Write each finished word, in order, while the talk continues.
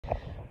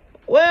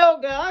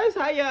Well, guys,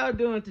 how y'all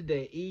doing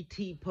today?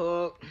 ET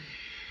Pug.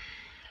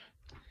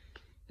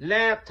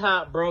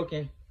 Laptop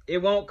broken. It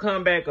won't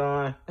come back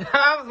on.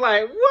 I was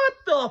like, what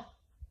the?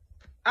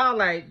 I was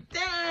like,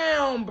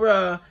 damn,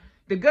 bruh.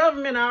 The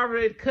government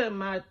already cut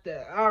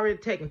already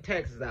taking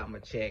taxes out my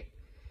check.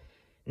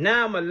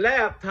 Now my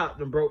laptop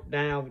done broke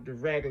down with the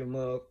regular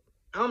mug.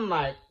 I'm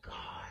like,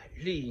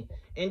 golly.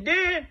 And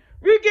then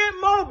we get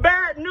more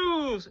bad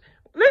news.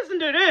 Listen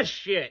to this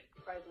shit.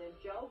 President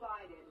Joe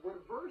Biden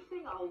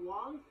reversing a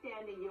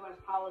long-standing U.S.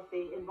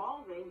 policy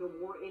involving the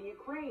war in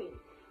Ukraine.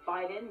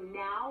 Biden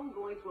now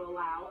going to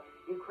allow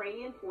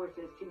Ukrainian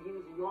forces to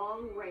use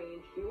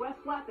long-range U.S.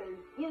 weapons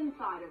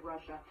inside of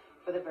Russia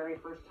for the very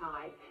first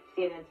time.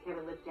 CNN's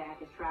Kevin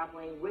Liptak is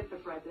traveling with the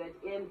president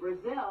in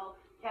Brazil.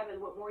 Kevin,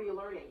 what more are you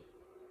learning?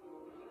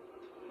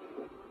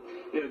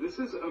 Yeah, this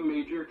is a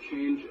major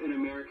change in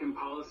American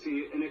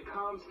policy, and it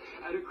comes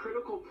at a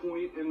critical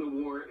point in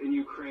the war in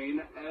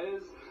Ukraine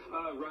as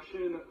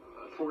Russian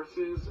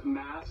forces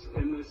mass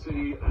in the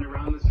city and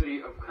around the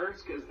city of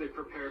Kursk as they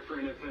prepare for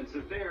an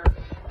offensive there,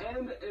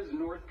 and as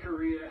North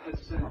Korea has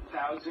sent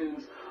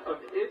thousands of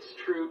its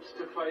troops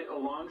to fight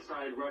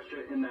alongside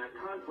Russia in that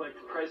conflict.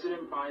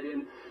 President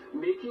Biden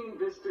making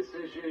this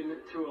decision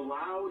to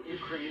allow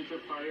Ukraine to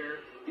fire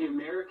the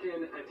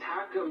American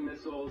ATACMS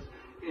missiles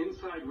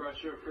inside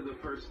Russia for the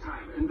first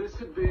time. And this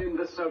had been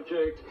the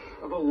subject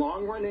of a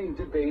long-running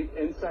debate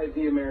inside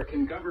the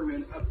American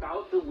government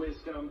about the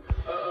wisdom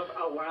of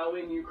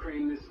allowing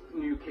Ukraine this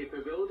new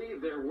capability.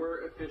 There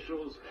were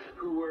officials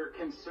who were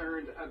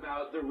concerned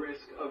about the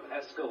risk of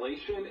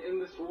escalation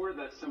in this war.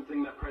 That's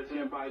something that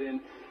President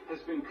Biden has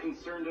been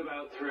concerned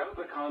about throughout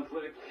the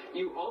conflict.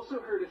 You also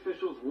heard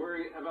officials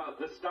worry about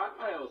the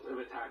stockpiles of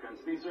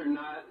ATACMS. These are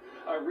not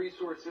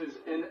resources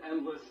in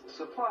endless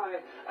supply.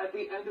 At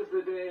the end of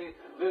the day,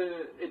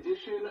 the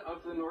addition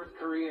of the North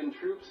Korean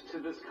troops to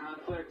this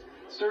conflict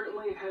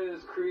certainly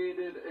has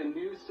created a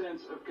new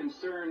sense of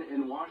concern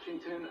in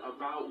Washington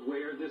about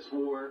where this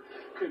war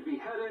could be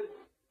headed.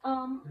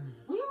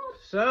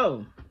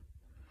 So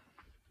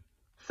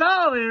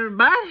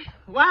everybody,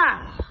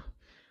 wow.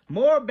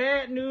 More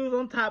bad news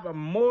on top of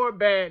more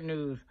bad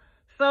news.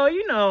 So,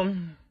 you know,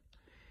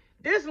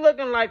 this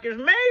looking like it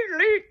may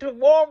lead to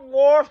World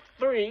War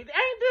III. Ain't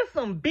this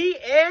some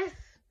BS?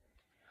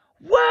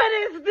 What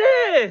is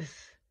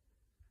this?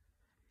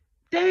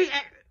 They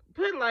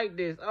put it like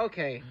this.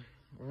 Okay,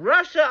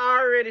 Russia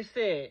already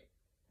said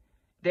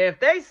that if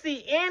they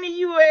see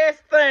any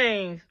U.S.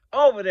 things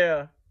over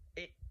there,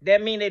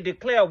 that means they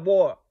declare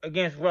war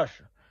against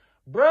Russia.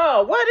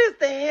 Bro, what is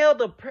the hell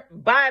the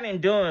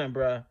Biden doing,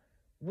 bro?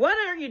 What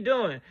are you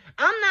doing?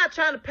 I'm not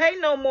trying to pay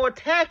no more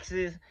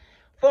taxes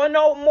for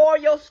no more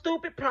of your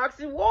stupid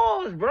proxy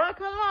wars, bro.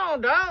 Come on,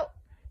 dog.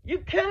 You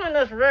killing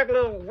us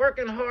regular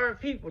working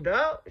hard people,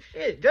 dog.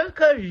 Shit, just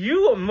because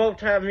you a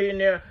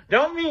multimillionaire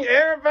don't mean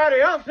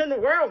everybody else in the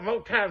world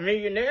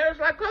multimillionaires.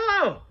 Like, come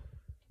on.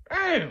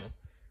 Damn.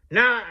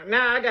 Now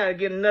I gotta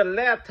get another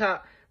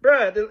laptop.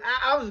 Bro,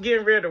 I was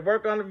getting ready to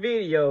work on the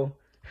video.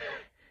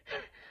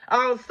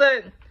 All of a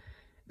sudden,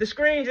 the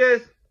screen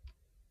just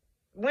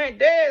went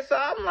dead. So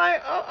I'm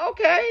like, oh,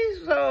 okay.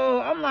 So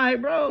I'm like,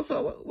 bro,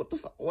 so what the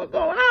fuck? What's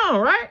going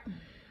on, right?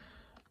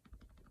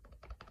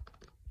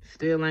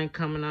 Still ain't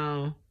coming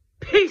on.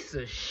 Piece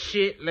of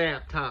shit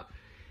laptop.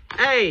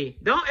 Hey,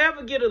 don't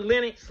ever get a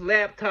Linux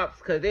laptops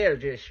because they're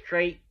just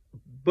straight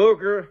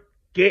booger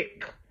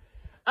dick.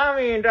 I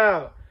mean,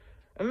 dog,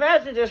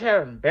 imagine just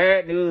having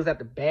bad news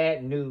after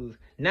bad news.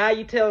 Now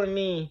you telling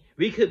me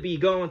we could be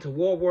going to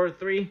World War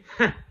III?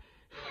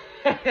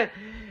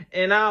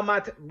 And all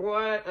my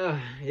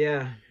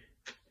yeah.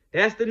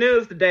 That's the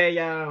news today,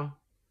 y'all.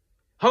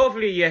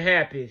 Hopefully you're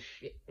happy.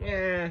 Shit.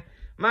 Yeah,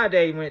 my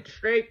day went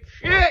straight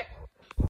shit.